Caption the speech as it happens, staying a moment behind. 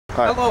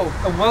Hi. Hello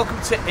and welcome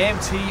to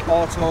AMT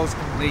Autos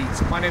in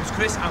Leeds. My name is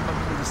Chris, I'm a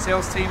member of the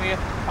sales team here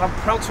and I'm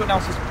proud to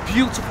announce this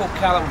beautiful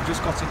car that we've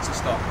just got into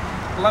stock.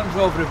 Land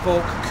Rover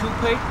Evoque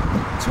Coupe,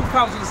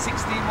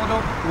 2016 model,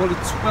 only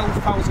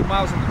 12,000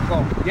 miles on the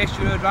clock. Yes,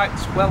 you heard right,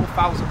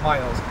 12,000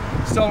 miles.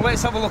 So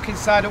let's have a look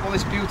inside at what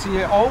this beauty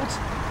here holds.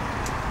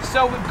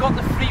 So we've got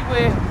the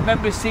freeway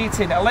member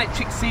seating,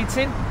 electric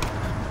seating,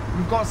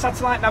 we've got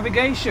satellite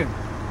navigation,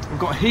 we've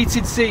got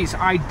heated seats,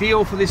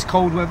 ideal for this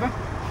cold weather.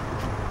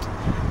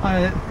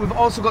 We've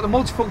also got the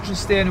multifunction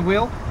steering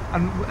wheel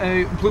and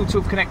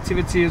Bluetooth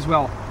connectivity as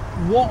well.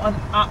 What an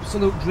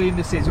absolute dream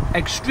this is.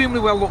 Extremely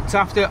well looked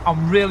after.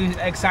 I'm really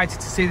excited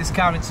to see this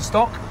car into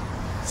stock.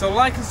 So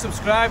like and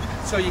subscribe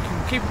so you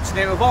can keep up to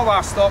date with all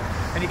our stock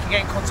and you can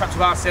get in contact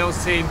with our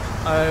sales team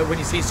when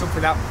you see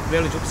something that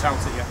really jumps out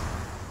at you.